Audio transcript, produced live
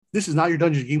This is not your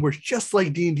dungeon game where it's just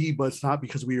like D&D, but it's not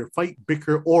because we either fight,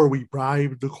 bicker, or we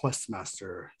bribe the quest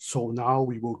master. So now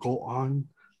we will go on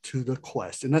to the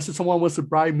quest. Unless if someone wants to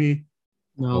bribe me.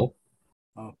 No.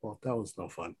 Oh, well, that was no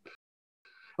fun.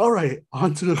 All right,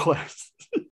 on to the quest.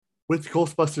 With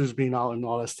Ghostbusters being out and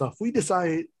all that stuff, we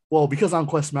decided, well, because I'm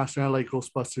quest master and I like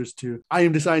Ghostbusters too, I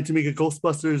am deciding to make a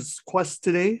Ghostbusters quest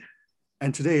today.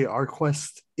 And today our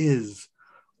quest is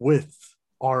with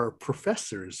our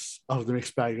professors of the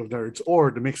Mixed Bag of Nerds, or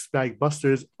the Mixed Bag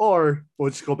Busters, or we'll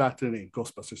just go back to the name,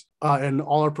 Ghostbusters. And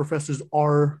all our professors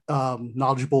are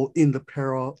knowledgeable in the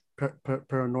paranormal.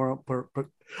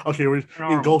 Okay, we're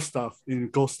in ghost stuff.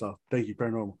 Thank you,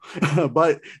 paranormal.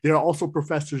 But there are also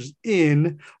professors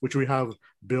in which we have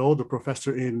Bill, the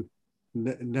professor in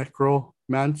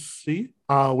necromancy.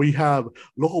 We have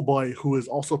Local Boy, who is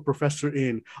also a professor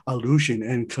in illusion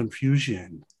and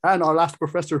confusion. And our last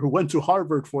professor who went to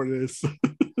Harvard for this.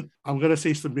 I'm gonna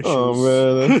say submissions. Oh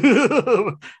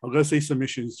man. I'm gonna say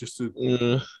submissions just to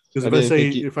because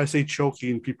if I say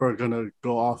choking, people are gonna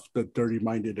go off the dirty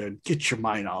minded and get your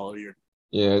mind out of here.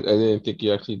 Yeah, I didn't think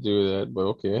you actually do that, but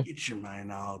okay. Get your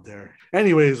mind out there.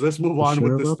 Anyways, let's move on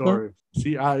with the story. That?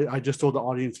 See, I just told the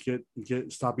audience get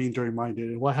stop being dirty minded,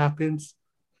 and what happens?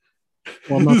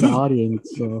 Well, not the audience,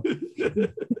 so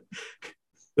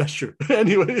that's true.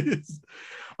 Anyways,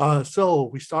 so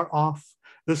we start off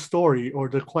the story or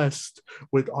the quest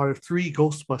with our three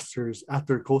Ghostbusters at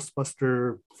their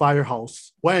Ghostbuster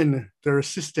firehouse when their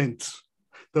assistant,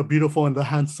 the beautiful and the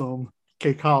handsome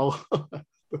Kekal,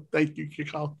 thank you,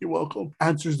 Kekal, you're welcome,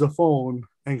 answers the phone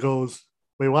and goes,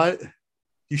 wait, what?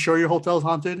 You sure your hotel's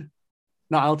haunted?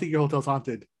 No, I don't think your hotel's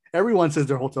haunted. Everyone says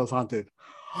their hotel's haunted.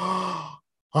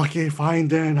 Okay, fine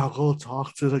then. I'll go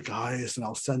talk to the guys and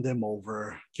I'll send them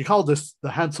over. Kekal, the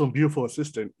handsome, beautiful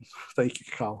assistant. Thank you,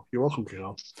 Kekal. You're welcome,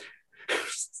 Kekal.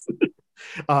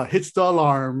 Hits the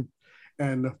alarm,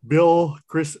 and Bill,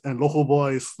 Chris, and Local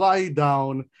Boy slide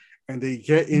down, and they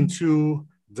get into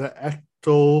the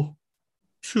Ecto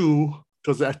 2,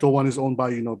 because the Ecto 1 is owned by,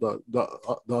 the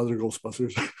other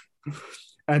Ghostbusters.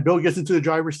 And Bill gets into the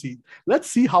driver's seat. Let's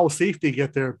see how safe they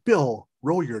get there. Bill,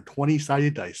 roll your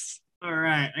 20-sided dice. All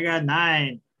right, I got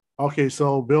 9. Okay,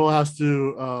 so Bill has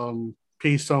to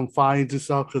pay some fines and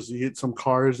stuff because he hit some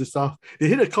cars and stuff. They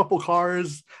hit a couple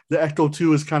cars. The Ecto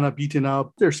 2 is kind of beaten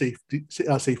up. They're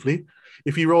safely.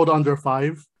 If he rolled under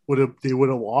 5, they would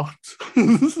have walked.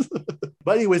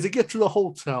 But anyways, they get to the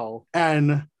hotel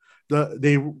and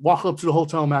they walk up to the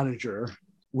hotel manager.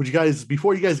 Would you guys,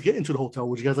 before you guys get into the hotel,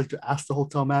 would you guys like to ask the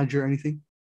hotel manager anything?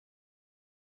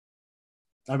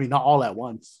 I mean, not all at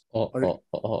once.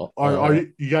 Are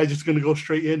you guys just gonna go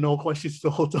straight in, no questions to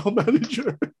the hotel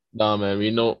manager? Nah, man,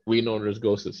 we know there's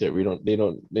ghosts here. They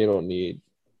don't need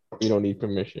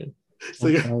permission. So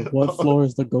what floor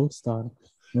is the ghost on?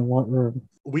 In what room?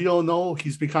 We don't know.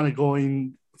 He's been kind of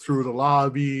going through the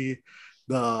lobby,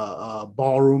 the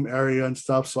ballroom area and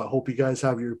stuff. So I hope you guys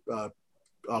have your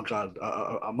I'm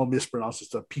gonna mispronounce this,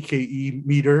 the PKE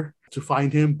meter to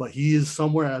find him, but he is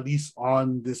somewhere at least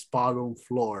on this bottom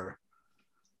floor,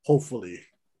 hopefully.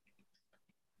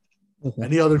 Okay.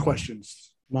 Any other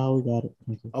questions? No, we got it.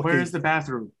 Okay. Where is the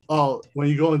bathroom? Oh, when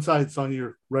you go inside, it's on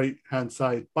your right hand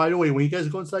side. By the way, when you guys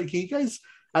go inside, can you guys,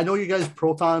 I know you guys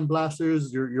proton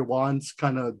blasters, your wands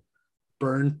kind of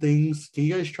burn things. Can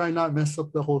you guys try not mess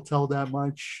up the hotel that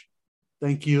much?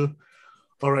 Thank you.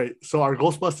 All right, so our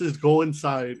Ghostbusters go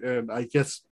inside, and I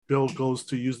guess Bill goes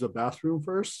to use the bathroom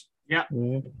first. Yeah.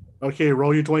 Okay,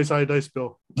 roll your 20-sided dice,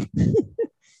 Bill.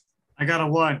 I got a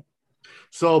 1.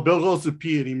 So Bill goes to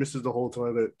pee, and he misses the whole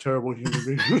toilet. Terrible human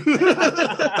being.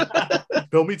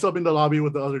 Bill meets up in the lobby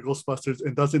with the other Ghostbusters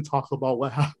and doesn't talk about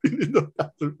what happened in the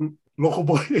bathroom. Local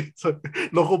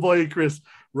boy and Chris,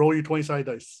 roll your 20-sided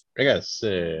dice. I got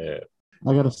 6.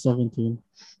 I got a 17.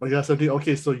 I got 17.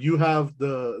 Okay, so you have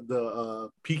the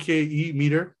PKE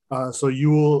meter.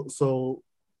 So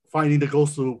finding the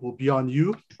ghost will be on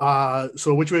you.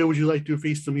 So which way would you like to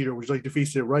face the meter? Would you like to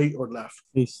face it right or left?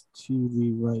 Face to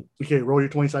the right. Okay, roll your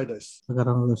 20-sided dice. I got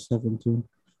another 17.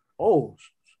 Oh,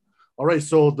 all right.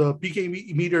 So the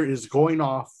PKE meter is going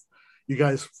off. You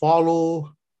guys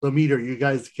follow the meter. You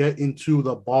guys get into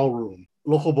the ballroom.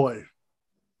 Local boy,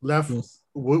 left. Yes.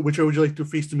 Which way would you like to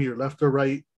face the meter? Left or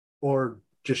right, or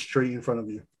just straight in front of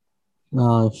you?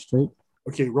 Straight.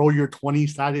 Okay, roll your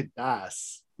 20-sided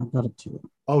dice. I got a 2.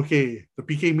 Okay, the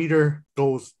PK meter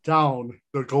goes down.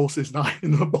 The ghost is not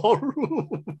in the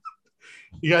ballroom.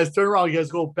 You guys turn around. You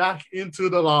guys go back into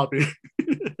the lobby.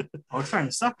 It's starting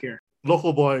to suck here.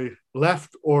 Local boy,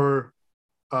 left or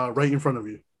right in front of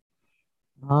you?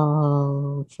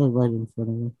 Try right in front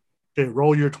of me. Okay,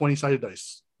 roll your 20-sided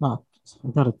dice. Ah, I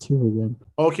got a 2 again.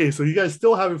 Okay, so you guys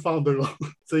still haven't found the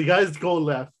so you guys go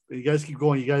left. You guys keep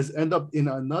going. You guys end up in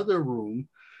another room,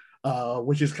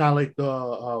 which is kind of like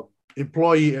the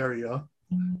employee area.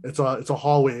 It's a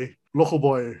hallway. Local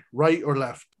boy, right or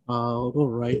left? I'll go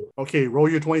right. Okay, roll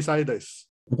your 20-sided dice.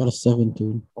 I got a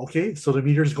 17. Okay, so the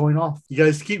meter's going off. You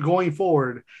guys keep going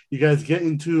forward. You guys get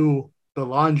into the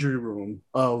laundry room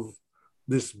of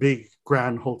this big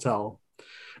grand hotel.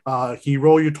 Can you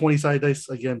roll your 20-sided dice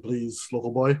again, please,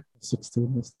 local boy?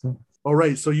 16 this time. All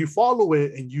right, so you follow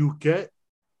it and you get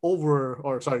over,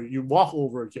 or sorry, you walk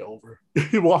over, get over.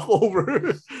 You walk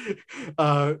over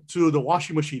to the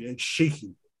washing machine and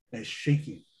shaking. And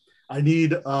shaking. I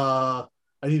need all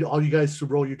you guys to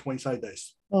roll your 20-sided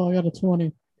dice. Oh, I got a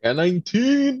 20. Got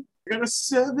 19. I got a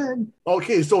 7.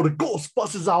 Okay, so the ghost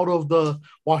busts out of the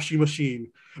washing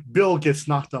machine. Bill gets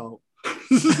knocked out.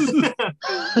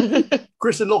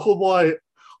 Chris and local boy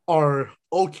are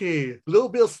okay. A little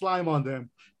bit of slime on them,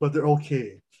 but they're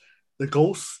okay. The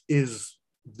ghost is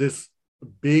this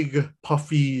big,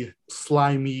 puffy,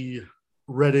 slimy,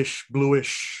 reddish,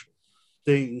 bluish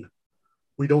thing.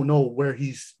 We don't know where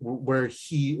he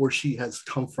or she has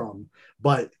come from,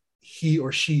 but he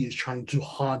or she is trying to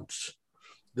haunt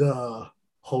the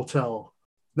hotel.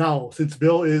 Now, since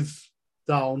Bill is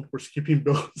down, we're skipping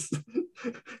Bill's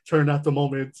turn at the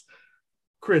moment.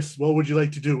 Chris, what would you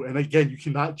like to do? And again, you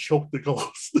cannot choke the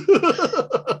ghost.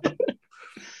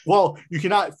 Well, you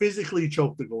cannot physically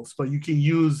choke the ghost, but you can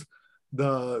use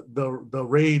the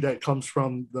ray that comes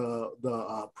from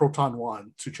the proton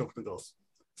wand to choke the ghost.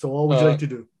 So what would you like to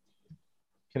do?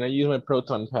 Can I use my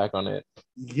proton pack on it?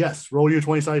 Yes, roll your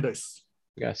 20-sided dice.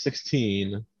 I got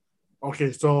 16.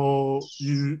 Okay, so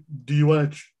do you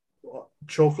want to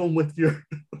choke them with your?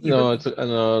 No,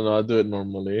 no, I'll do it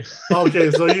normally.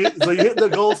 Okay, so you hit the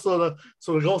ghost, so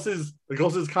the ghost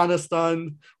is kind of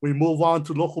stunned. We move on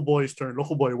to local boy's turn.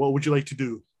 Local boy, what would you like to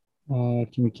do? Can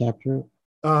we capture it?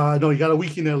 No, you gotta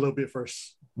weaken it a little bit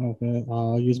first. Okay,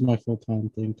 I'll use my full-time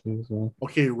thing too as well.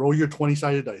 Okay, roll your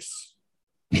 20-sided dice.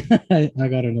 I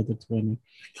got another 20.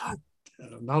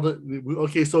 God,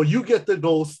 okay, so you get the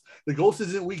ghost. The ghost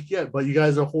isn't weak yet, but you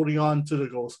guys are holding on to the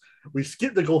ghost. We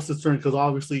skip the ghost's turn because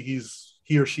obviously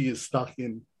he or she is stuck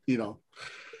in,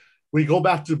 We go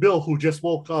back to Bill, who just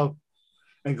woke up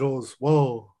and goes,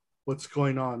 "Whoa, what's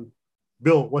going on?"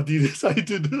 Bill, what do you decide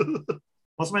to do?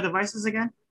 What's my devices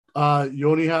again? You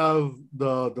only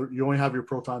have your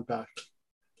proton pack.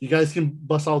 You guys can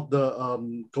bust out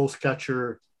the ghost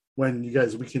catcher when you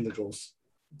guys weaken the ghost.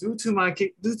 Due to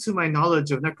my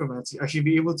knowledge of necromancy, I should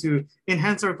be able to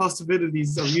enhance our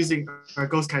possibilities of using our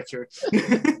ghost catcher.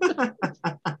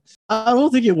 I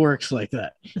don't think it works like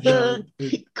that. Yeah,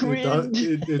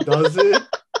 it does it.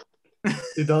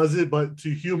 It does it, but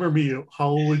to humor me,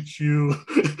 how would you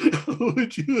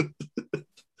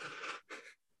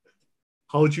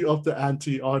up the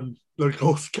ante on the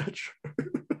ghost catcher?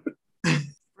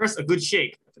 First, a good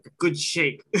shake.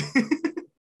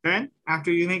 Then,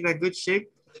 after you make that good shake,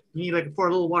 you need pour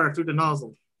a little water through the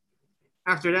nozzle.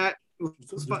 After that,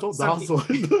 nozzle.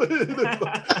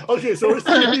 Okay, so we're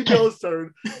skipping Bill's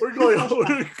turn. We're going over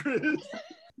to Chris.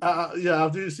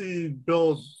 After you see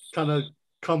Bill kind of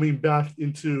coming back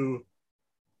into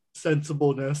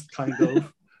sensibleness, kind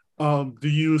of, do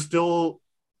you still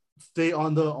stay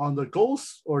on the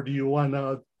ghost, or do you want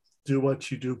to do what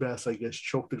you do best? I guess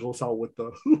choke the ghost out with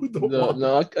the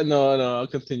No, I'll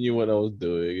continue what I was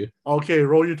doing. Okay,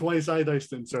 roll your 20-sided dice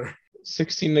then, sir.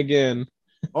 16 again.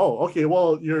 Oh, okay.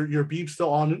 Well, your beam's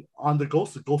still on the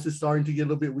ghost. The ghost is starting to get a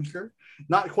little bit weaker.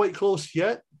 Not quite close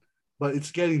yet, but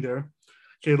it's getting there.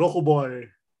 Okay, local boy.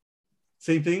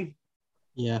 Same thing?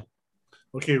 Yeah.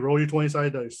 Okay, roll your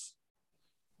 20-sided dice.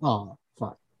 Oh,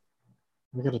 fuck.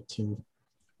 I got a 2.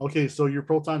 Okay, so your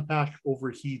proton pack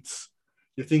overheats.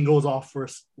 Your thing goes off for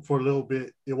a little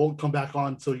bit. It won't come back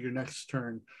on until your next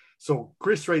turn. So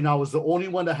Chris right now is the only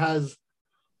one that has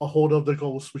a hold of the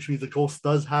ghost, which means the ghost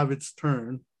does have its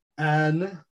turn.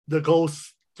 And the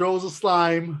ghost throws a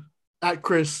slime at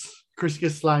Chris. Chris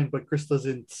gets slimed, but Chris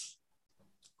doesn't.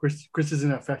 Chris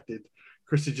isn't affected.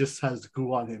 Chris just has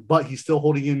goo on him, but he's still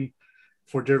holding in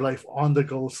for dear life on the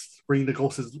ghost, bringing the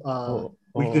ghost's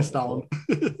weakness down.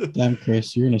 Damn,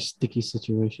 Chris, you're in a sticky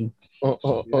situation.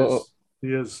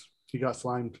 He is. He got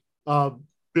slimed.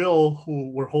 Bill,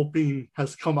 who we're hoping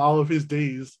has come out of his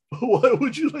daze, what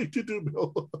would you like to do,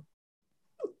 Bill?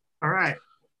 All right.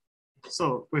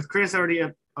 So with Chris already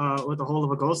with the hold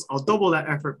of a ghost, I'll double that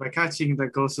effort by catching the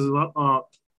ghost as well.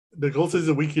 The ghost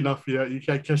isn't weak enough yet. You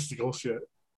can't catch the ghost yet.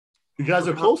 You guys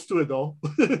are close to it, though.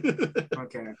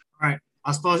 Okay. All right.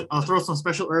 I'll throw some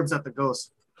special herbs at the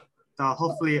ghost.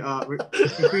 hopefully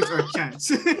increase our chance.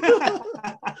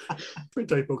 Free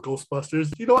type of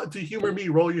Ghostbusters. You know what? To humor me,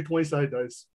 roll your 20 side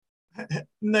dice.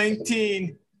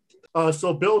 19.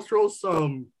 So Bill throws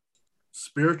some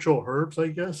spiritual herbs, I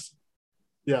guess.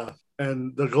 Yeah.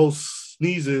 And the ghost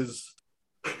sneezes.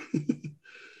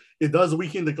 It does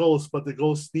weaken the ghost, but the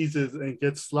ghost sneezes and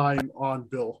gets slime on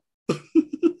Bill.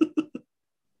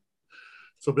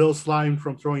 So Bill's slime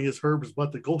from throwing his herbs,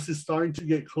 but the ghost is starting to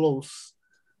get close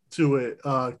to it.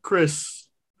 Chris,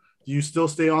 do you still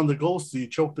stay on the ghost? Do you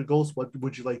choke the ghost? What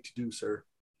would you like to do, sir?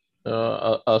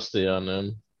 I'll stay on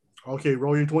them. Okay,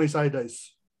 roll your 20 side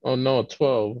dice. Oh no,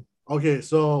 12. Okay,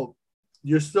 so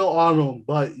you're still on them,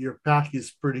 but your pack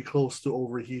is pretty close to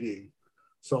overheating.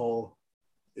 So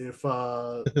if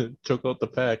Choke out the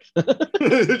pack.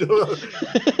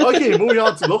 okay, moving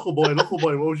on to local boy. Local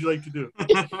boy, what would you like to do?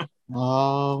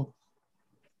 I'll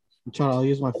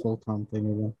use my full-time thing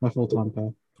again. My full-time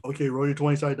pack. Okay, roll your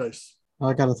 20 side dice.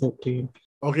 I got a 13.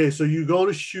 Okay, so you go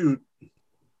to shoot,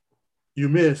 you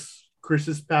miss.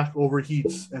 Chris's pack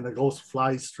overheats, and the ghost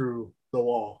flies through the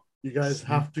wall. You guys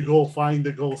have to go find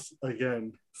the ghost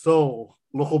again. So,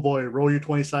 local boy, roll your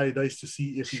 20 sided dice to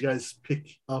see if you guys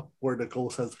pick up where the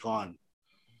ghost has gone.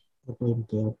 I blame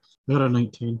Bill. I got a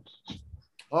 19.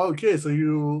 Okay, so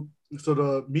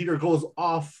the meter goes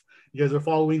off. You guys are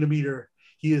following the meter.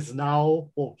 He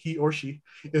or she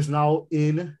is now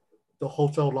in the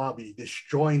hotel lobby,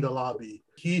 destroying the lobby.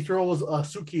 He throws a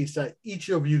suitcase at each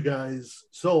of you guys.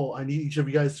 So I need each of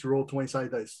you guys to roll 20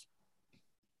 sided dice.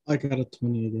 I got a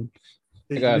 20 again.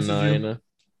 I got misses 9. you.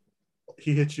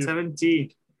 He hits you. 17.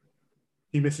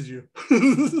 He misses you.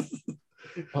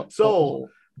 So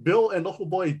Bill and local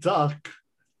boy duck.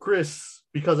 Chris,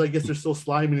 because I guess there's still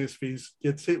slime in his face,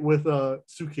 gets hit with a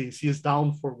suitcase. He is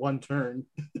down for one turn.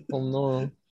 Oh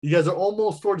no. You guys are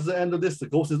almost towards the end of this. The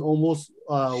ghost is almost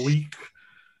weak.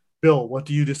 Bill, what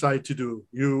do you decide to do?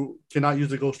 You cannot use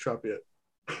the ghost trap yet.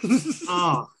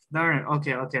 Oh, darn it.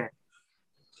 Okay.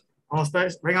 I'll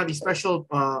bring out these special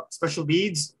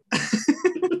beads. Are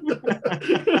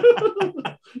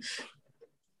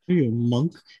you a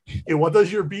monk? Okay, what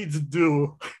does your beads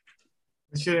do?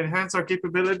 It should enhance our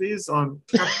capabilities on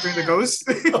capturing the ghost.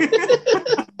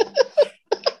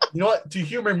 You know what? To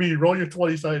humor me, roll your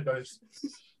 20 sided dice.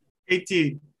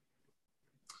 18.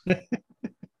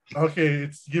 Okay,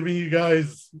 it's giving you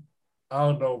guys, I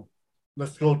don't know.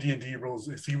 Let's go D&D rules.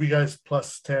 It's giving you guys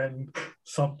plus 10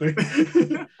 something.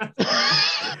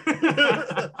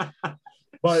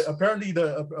 But apparently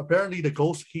the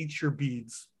ghost hates your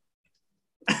beads.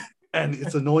 And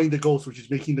it's annoying the ghost, which is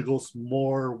making the ghost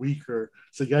more weaker.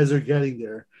 So you guys are getting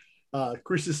there.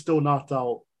 Chris is still knocked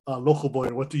out. Local boy,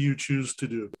 what do you choose to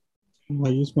do? I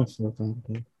use my full-time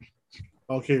pack.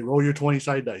 Okay, roll your 20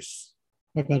 side dice.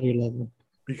 I got 11.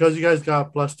 Because you guys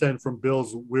got plus 10 from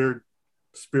Bill's weird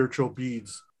spiritual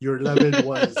beads, your 11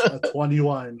 was a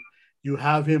 21. You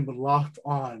have him locked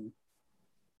on.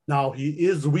 Now, he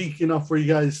is weak enough for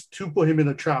you guys to put him in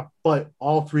a trap, but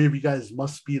all three of you guys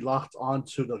must be locked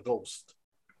onto the ghost.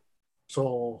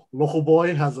 So, local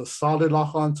boy has a solid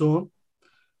lock onto him.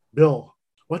 Bill,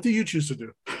 what do you choose to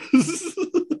do?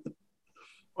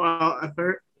 Well,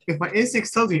 if my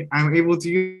instincts tell me I'm able to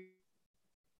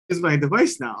use my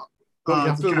device now. You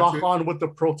have to lock on with the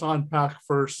proton pack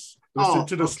first. Listen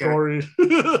to the okay. story.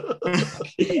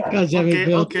 God damn it,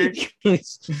 Bill. Okay.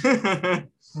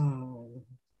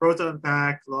 Proton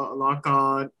pack, lock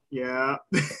on. Yeah.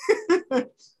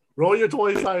 Roll your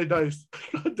 20 sided dice.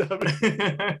 God damn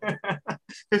it.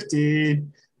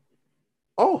 15.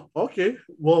 Oh, okay.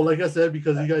 Well, like I said,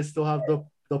 because you guys still have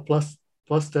the plus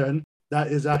 10, that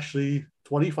is actually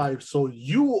 25. So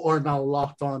you are now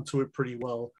locked onto it pretty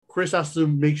well. Chris has to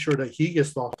make sure that he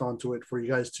gets locked onto it for you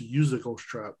guys to use the ghost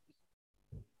trap.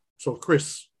 So,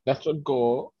 Chris. That's a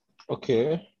goal.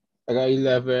 Okay. I got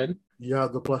 11. You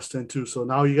have the plus 10 too. So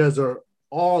now you guys are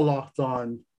all locked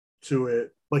on to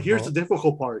it. But here's the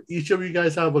difficult part. Each of you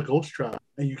guys have a ghost trap,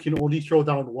 and you can only throw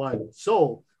down one.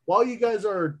 So while you guys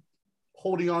are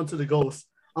holding on to the ghost,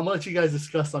 I'm going to let you guys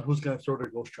discuss on who's going to throw their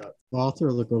ghost trap. Well, I'll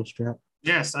throw the ghost trap.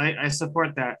 Yes, I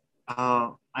support that.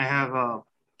 I have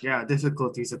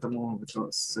difficulties at the moment with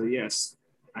ghosts. So yes,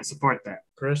 I support that.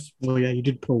 Chris? Oh yeah, you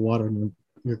did pour water in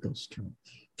your ghost trap.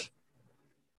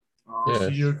 Yes.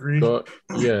 Do you agree?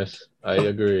 Yes, I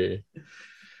agree.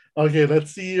 Okay,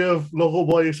 let's see if local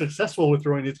boy is successful with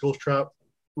throwing his ghost trap.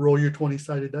 Roll your 20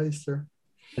 sided dice, sir.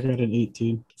 I got an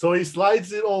 18. So he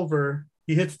slides it over.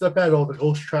 He hits the pedal. The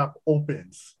ghost trap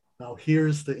opens. Now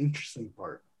here's the interesting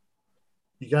part.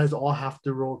 You guys all have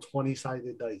to roll 20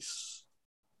 sided dice.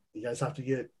 You guys have to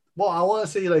get, well, I want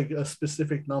to say like a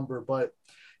specific number, but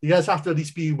You guys have to at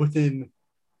least be within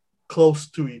close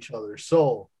to each other.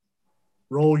 So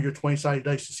roll your 20-sided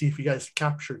dice to see if you guys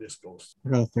capture this ghost. I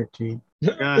got a 13.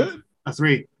 Got a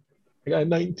 3. I got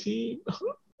 19.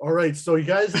 All right, so you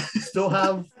guys still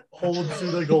have hold to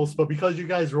the ghost, but because you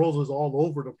guys rolls was all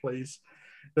over the place,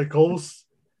 the ghost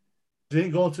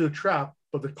didn't go into the trap,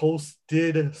 but the ghost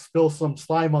did spill some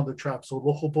slime on the trap. So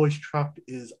local boy's trap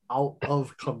is out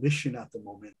of commission at the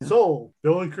moment. So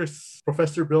Bill and Chris,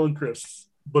 Professor Bill and Chris,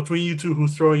 between you two,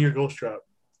 who's throwing your ghost trap?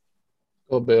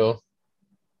 Go, Bill.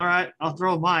 All right, I'll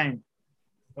throw mine.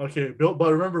 Okay, Bill,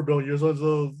 but remember, Bill, yours was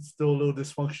still a little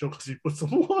dysfunctional because you put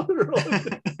some water on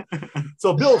it.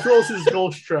 So Bill throws his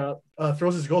ghost trap,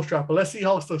 but let's see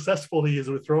how successful he is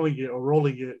with throwing it or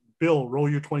rolling it. Bill, roll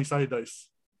your 20-sided dice.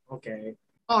 Okay.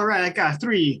 All right, I got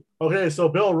 3. Okay, so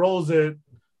Bill rolls it.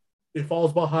 It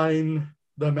falls behind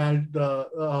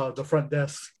the front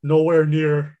desk, nowhere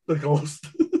near the ghost.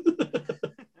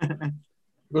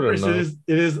 Good Chris, enough.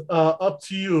 it is up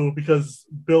to you because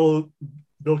Bill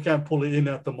can't pull it in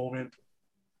at the moment.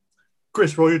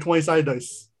 Chris, roll your 20-sided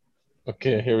dice.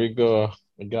 Okay, here we go.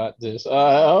 I got this.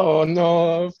 Oh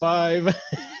no, 5.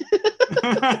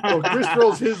 So Chris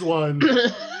rolls his one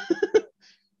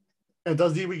and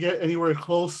doesn't even get anywhere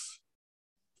close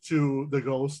to the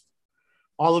ghost.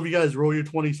 All of you guys roll your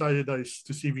 20-sided dice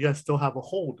to see if you guys still have a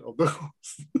hold of the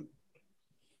ghost.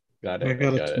 Got it. I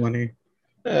got a 20.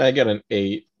 I got an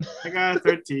 8. I got a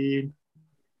 13.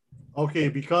 Okay,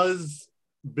 because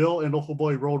Bill and Local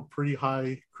Boy rolled pretty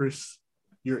high, Chris,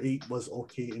 your 8 was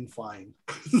okay and fine.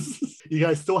 You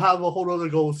guys still have a hold of the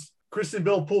ghost. Chris and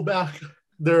Bill pull back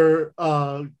their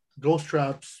ghost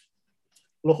traps.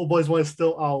 Local Boy's one is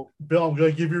still out. Bill, I'm going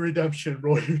to give you redemption.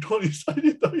 Roll your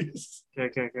 20-sided dice.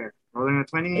 Okay. Rolling a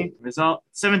 20. Result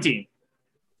 17.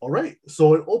 All right,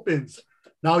 so it opens.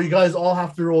 Now you guys all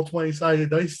have to roll 20-sided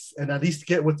dice and at least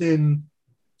get within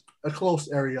a close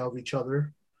area of each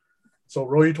other. So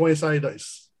roll your 20-sided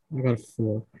dice. I got a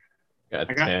 4. Got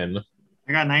I got- 10.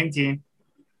 I got 19.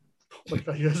 Oh my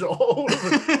God, you guys are all over.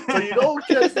 So you don't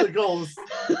catch the ghost.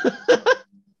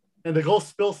 And the ghost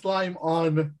spills slime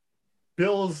on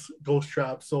Bill's ghost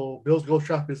trap. So Bill's ghost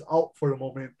trap is out for the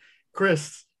moment.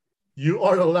 Chris, you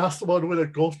are the last one with a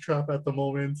ghost trap at the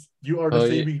moment. You are the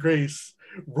saving grace.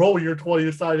 Roll your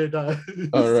 20-sided dice.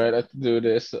 All right, I can do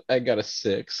this. I got a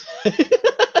 6.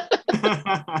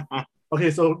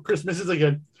 Okay, so Chris misses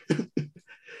again.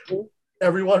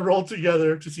 Everyone roll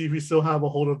together to see if we still have a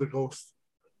hold of the ghost.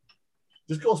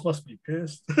 This ghost must be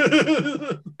pissed.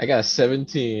 I got a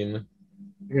 17.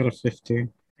 I got a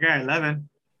 15. I got 11.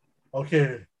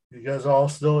 Okay, you guys are all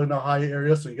still in the high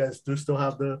area, so you guys do still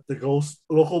have the ghost.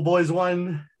 Local Boys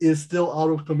one is still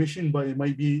out of commission, but it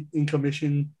might be in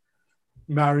commission.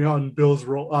 Marion, Bill's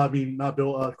roll. Not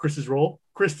Bill, Chris's roll.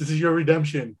 Chris, this is your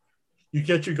redemption. You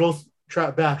get your ghost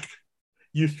trap back.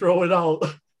 You throw it out.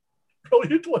 Roll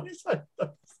your 20-sided dice.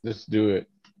 Let's do it.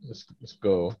 Let's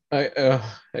go. I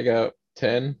got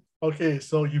 10. Okay,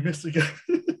 so you missed again.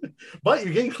 But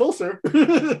you're getting closer.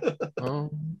 Oh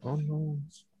no.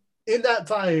 In that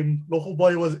time, Local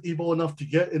Boy was able enough to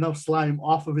get enough slime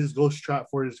off of his ghost trap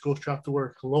for his ghost trap to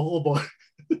work. Local Boy.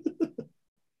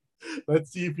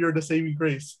 Let's see if you're the saving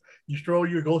grace. You throw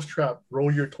your ghost trap,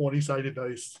 roll your 20-sided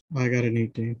dice. I got an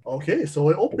 18. Okay, so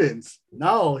it opens.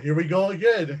 Now, here we go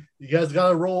again. You guys got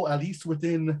to roll at least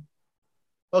within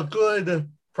a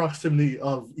good proximity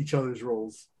of each other's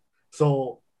rolls.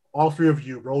 So, all 3 of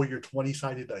you roll your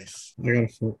 20-sided dice. I got a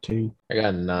 14. I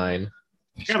got a 9.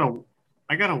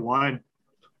 I got a 1.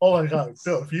 Oh my God,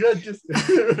 Bill, if you had just,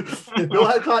 if Bill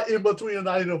had caught in between a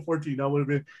 9 and a 14, that would have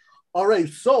been. All right,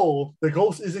 so the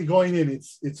ghost isn't going in,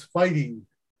 it's fighting.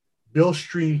 Bill's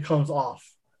stream comes off.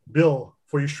 Bill,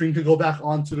 for your stream to go back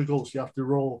onto the ghost, you have to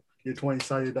roll your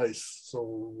 20-sided dice.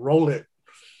 So roll it.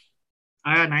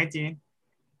 I got 19.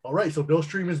 All right, so Bill's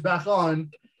stream is back on.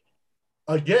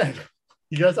 Again,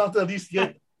 you guys have to at least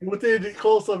get within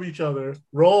close of each other.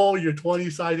 Roll your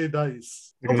 20-sided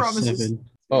dice. I got a promises. 7.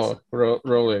 Oh,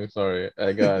 rolling. Sorry.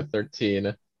 I got 13.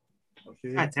 I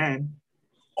Okay. got 10.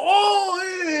 Oh,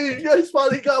 hey, you guys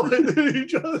finally got within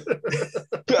each other.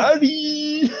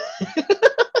 Daddy!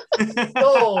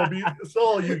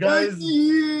 So you guys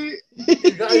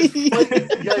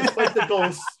fight the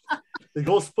ghost. The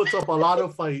ghost puts up a lot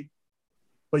of fight,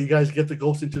 but you guys get the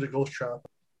ghost into the ghost trap.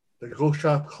 The ghost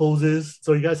trap closes.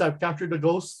 So you guys have captured the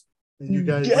ghost, and you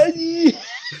guys. Daddy!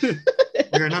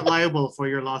 You're not liable for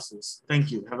your losses.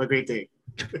 Thank you. Have a great day.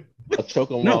 I'll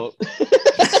choke him No. out.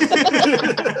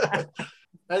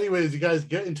 Anyways, you guys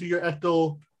get into your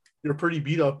Ecto, your pretty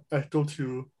beat up Ecto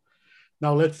 2.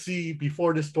 Now let's see,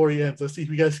 before this story ends, let's see if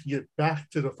you guys can get back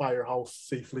to the firehouse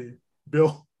safely.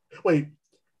 Bill, wait,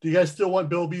 do you guys still want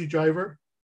Bill be driver?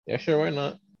 Yeah, sure, why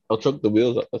not? I'll choke the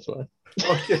wheels up, that's why.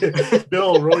 Okay,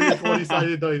 Bill, roll your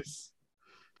 20-sided dice.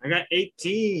 I got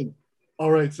 18. All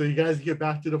right, so you guys get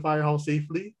back to the firehouse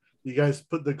safely. You guys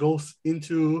put the ghosts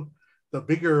into the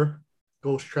bigger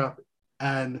ghost trap,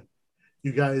 and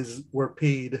you guys were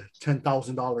paid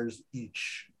 $10,000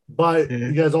 each. But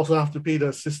you guys also have to pay the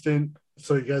assistant,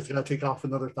 so you guys gotta take off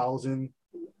another $1,000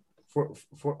 for.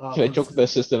 Can I choke the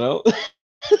assistant out?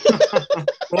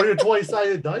 Roll your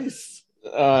 20-sided dice.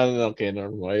 Okay,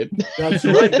 never mind. That's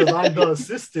right, because I'm the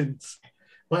assistant.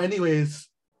 But anyways,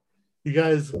 you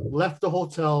guys left the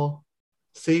hotel,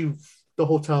 saved the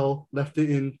hotel, left it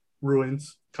in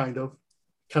ruins, kind of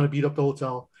beat up the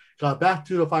hotel, got back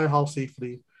to the firehouse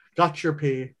safely, got your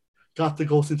pay, got the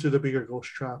ghost into the bigger ghost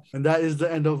trap. And that is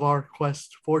the end of our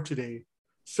quest for today.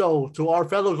 So to our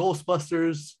fellow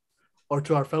Ghostbusters, or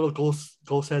to our fellow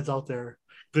ghost heads out there,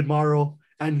 good morrow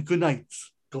and good night,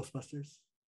 Ghostbusters.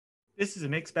 This is a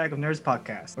Mixed Bag of Nerds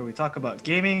podcast where we talk about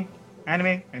gaming,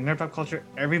 anime, and nerd pop culture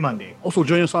every Monday. Also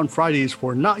join us on Fridays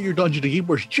for Not Your Dungeon to Game,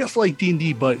 where it's just like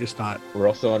D&D, but it's not. We're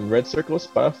also on Red Circle,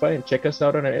 Spotify, and check us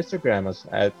out on our Instagram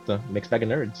at Mixed Bag of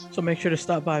Nerds. So make sure to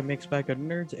stop by Mixed Bag of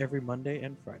Nerds every Monday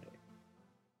and Friday.